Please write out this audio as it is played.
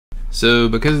So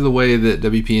because of the way that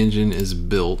WPEngine is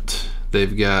built,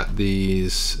 they've got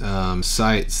these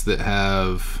sites that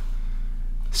have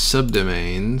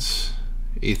subdomains,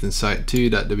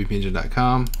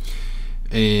 ethensite2.wpengine.com,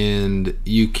 and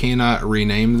you cannot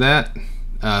rename that.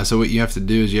 So what you have to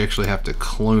do is you actually have to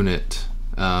clone it.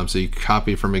 So you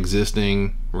copy from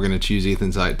existing. We're going to choose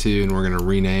ethensite2 and we're going to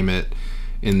rename it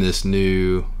in this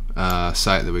new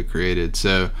site that we created.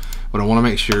 So what I want to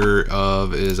make sure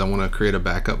of is I want to create a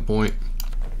backup point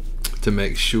to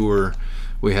make sure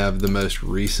we have the most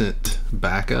recent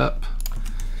backup.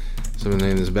 So I'm going to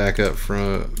name this backup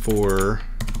for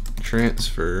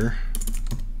transfer,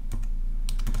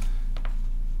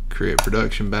 create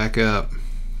production backup,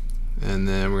 and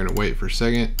then we're going to wait for a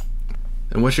second.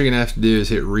 And what you're going to have to do is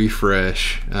hit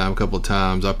refresh a couple of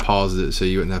times. I paused it so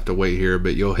you wouldn't have to wait here,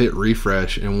 but you'll hit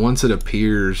refresh, and once it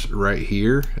appears right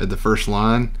here at the first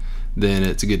line, then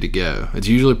it's good to go. It's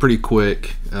usually pretty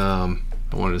quick. I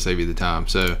wanted to save you the time,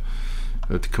 so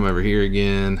I have to come over here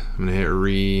again. I'm going to hit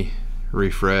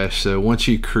refresh. So once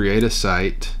you create a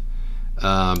site,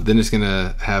 then it's going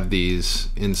to have these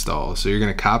installs. So you're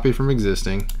going to copy from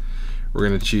existing. We're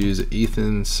going to choose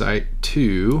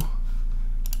ethensite2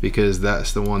 because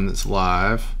that's the one that's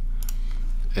live,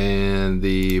 and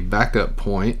the backup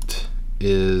point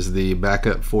is the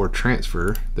backup for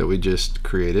transfer that we just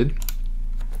created.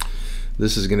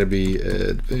 This is going to be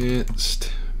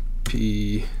advanced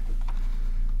PCKG,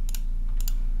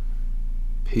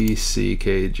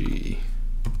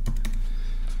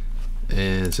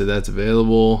 and so that's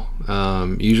available.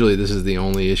 Usually this is the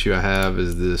only issue I have,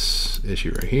 is this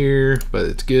issue right here, but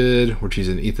it's good. We're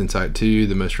choosing ethensite2,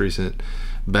 the most recent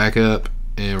backup,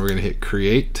 and we're going to hit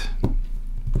create,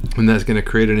 and that's going to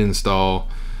create an install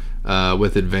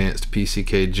with advanced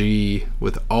PCKG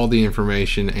with all the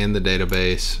information and the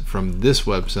database from this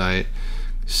website.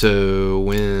 So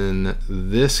when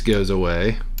this goes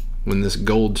away, when this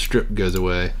gold strip goes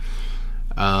away,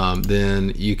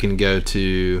 then you can go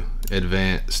to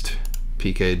advanced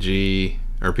PKG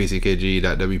or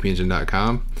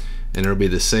PCKG.wpengine.com, and it'll be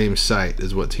the same site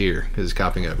as what's here because it's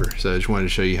copying over. So I just wanted to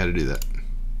show you how to do that.